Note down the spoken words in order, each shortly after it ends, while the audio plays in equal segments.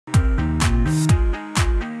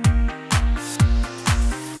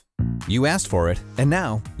You asked for it, and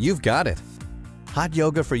now you've got it. Hot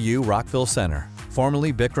Yoga for You Rockville Center,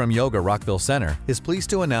 formerly Bikram Yoga Rockville Center, is pleased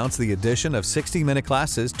to announce the addition of 60-minute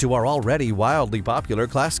classes to our already wildly popular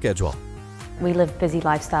class schedule. We live busy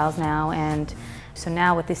lifestyles now, and so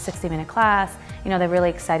now with this 60-minute class, they're really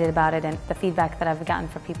excited about it, and the feedback that I've gotten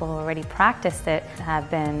from people who already practiced it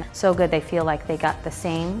have been so good. They feel like they got the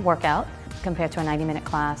same workout compared to a 90-minute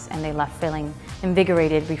class, and they left feeling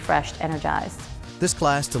invigorated, refreshed, energized. This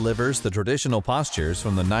class delivers the traditional postures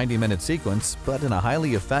from the 90-minute sequence, but in a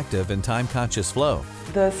highly effective and time-conscious flow.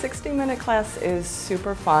 The 60-minute class is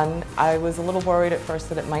super fun. I was a little worried at first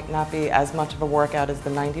that it might not be as much of a workout as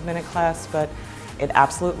the 90-minute class, but it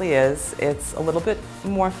absolutely is. It's a little bit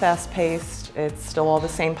more fast-paced. It's still all the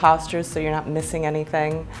same postures, so you're not missing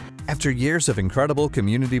anything. After years of incredible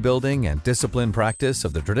community building and disciplined practice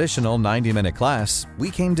of the traditional 90-minute class,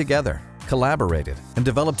 we came together, collaborated, and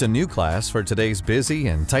developed a new class for today's busy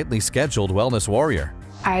and tightly scheduled wellness warrior.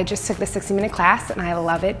 I just took the 60-minute class and I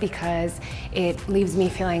love it because it leaves me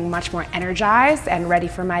feeling much more energized and ready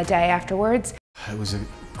for my day afterwards. It was a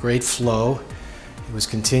great flow. It was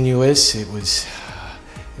continuous. It was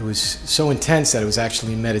so intense that it was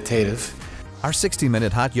actually meditative. Our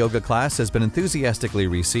 60-minute hot yoga class has been enthusiastically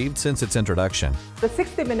received since its introduction. The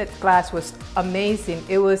 60-minute class was amazing.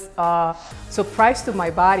 It was a surprise to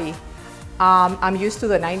my body. I'm used to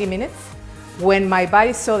the 90 minutes. When my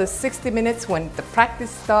body saw the 60 minutes, when the practice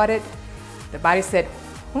started, the body said,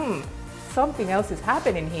 something else is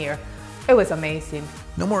happening here. It was amazing.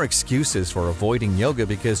 No more excuses for avoiding yoga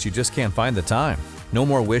because you just can't find the time. No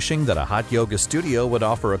more wishing that a hot yoga studio would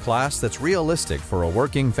offer a class that's realistic for a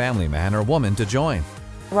working family man or woman to join.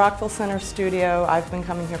 Rockville Center Studio, I've been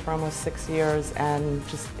coming here for almost 6 years, and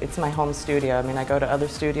it's my home studio. I mean, I go to other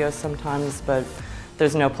studios sometimes, but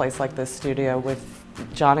there's no place like this studio, with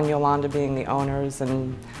John and Yolanda being the owners,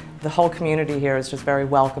 and the whole community here is just very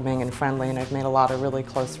welcoming and friendly, and I've made a lot of really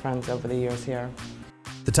close friends over the years here.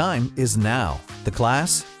 The time is now. The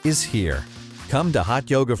class is here. Come to Hot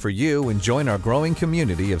Yoga for You and join our growing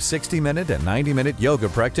community of 60-minute and 90-minute yoga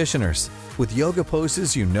practitioners. With yoga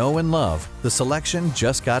poses you know and love, the selection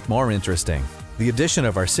just got more interesting. The addition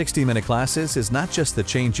of our 60-minute classes is not just the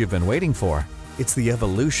change you've been waiting for, it's the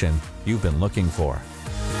evolution you've been looking for.